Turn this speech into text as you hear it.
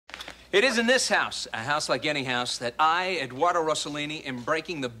It is in this house, a house like any house, that I, Eduardo Rossellini, am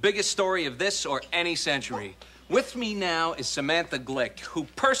breaking the biggest story of this or any century. With me now is Samantha Glick, who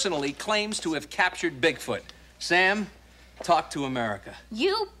personally claims to have captured Bigfoot. Sam, talk to America.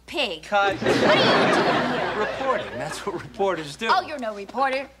 You pig. Cut. What are you doing here? Reporting. That's what reporters do. Oh, you're no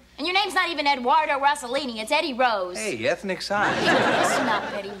reporter. And your name's not even Eduardo Rossellini, it's Eddie Rose. Hey, ethnic sign. Listen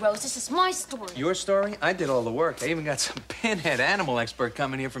up, Eddie Rose. This is my story. Your story? I did all the work. I even got some pinhead animal expert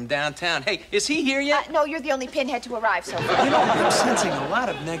coming here from downtown. Hey, is he here yet? No, you're the only pinhead to arrive so far. You know, I'm sensing a lot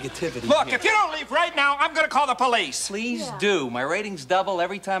of negativity. Look, here. if you don't leave right now, I'm gonna call the police. Please do. My ratings double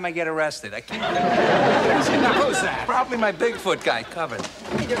every time I get arrested. I can't... Now, who's that? Probably my Bigfoot guy covered.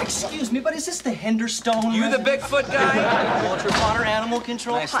 Hey there, excuse me, but is this the Henderson? You the Bigfoot guy? Walter Potter, Animal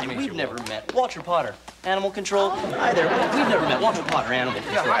Control. Nice to Hi, meet we've you, never met. Walter Potter, Animal Control. Hi there, we've never met. Walter Potter, Animal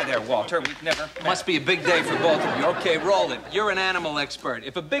Control. Yeah, hi there, Walter. We've never met. Must be a big day for both of you. Okay, roll it. You're an animal expert.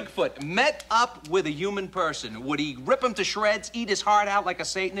 If a Bigfoot met up with a human person, would he rip him to shreds, eat his heart out like a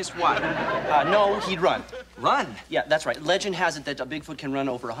Satanist? What? No, he'd run. Run? Yeah, that's right. Legend has it that a Bigfoot can run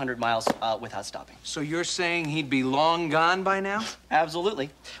over 100 miles without stopping. So you're saying he'd be long gone by now?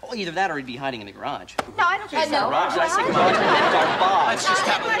 Absolutely. Well, either that or he'd be hiding in the garage. No, I don't think so. Garage? I say garage. Our boss. Let's just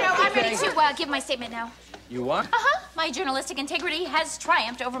have Eduardo, I'm ready to give my statement now. You what? My journalistic integrity has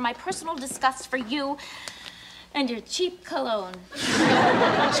triumphed over my personal disgust for you and your cheap cologne.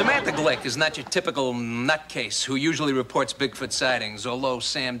 Samantha Glick is not your typical nutcase who usually reports Bigfoot sightings, although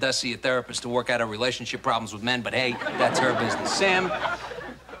Sam does see a therapist to work out her relationship problems with men, but hey, that's her business. Sam,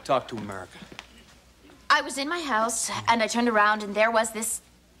 talk to America. I was in my house, and I turned around, and there was this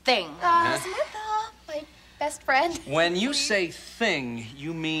thing. Samantha, my best friend. When you say thing,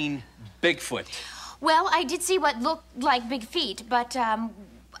 you mean Bigfoot. Well, I did see what looked like big feet, but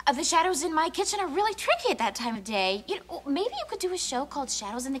the shadows in my kitchen are really tricky at that time of day. You know, maybe you could do a show called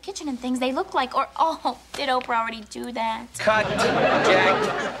Shadows in the Kitchen and Things They Look Like, or, oh, did Oprah already do that? Cut,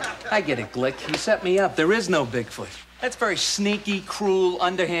 Jack. I get it, Glick. You set me up. There is no Bigfoot. That's very sneaky, cruel,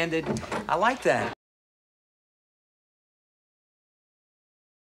 underhanded. I like that.